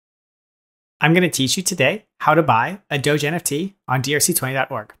I'm going to teach you today how to buy a Doge NFT on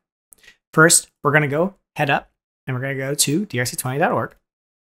drc20.org. First, we're going to head up and we're going to go to drc20.org.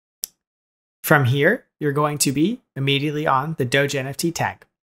 From here, you're going to be immediately on the Doge NFT tag.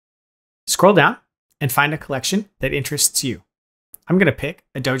 Scroll down and find a collection that interests you. I'm going to pick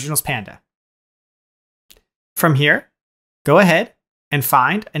a Doginals Panda. From here, go ahead and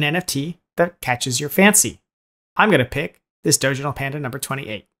find an NFT that catches your fancy. I'm going to pick this Doginal Panda number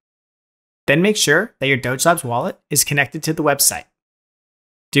 28. Then make sure that your Doge Labs wallet is connected to the website.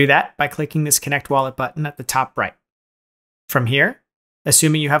 Do that by clicking this Connect Wallet button at the top right. From here,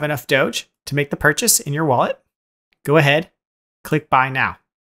 assuming you have enough Doge to make the purchase in your wallet, go ahead, click Buy Now.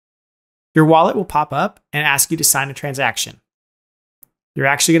 Your wallet will pop up and ask you to sign a transaction. You're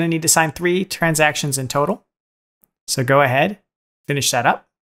actually going to need to sign 3 transactions in total. So go ahead, finish that up.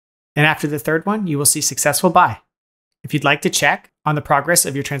 And after the 3rd one, you will see Successful Buy. If you'd like to check on the progress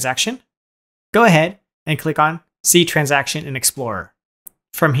of your transaction, go ahead and click on See Transaction in Explorer.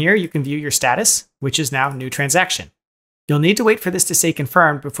 From here, you can view your status, which is now New Transaction. You'll need to wait for this to say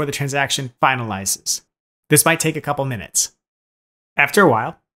confirmed before the transaction finalizes. This might take a couple minutes. After a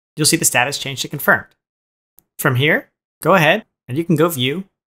while, you'll see the status change to confirmed. From here, go ahead and you can go view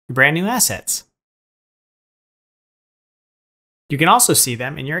your brand new assets. You can also see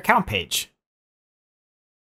them in your account page.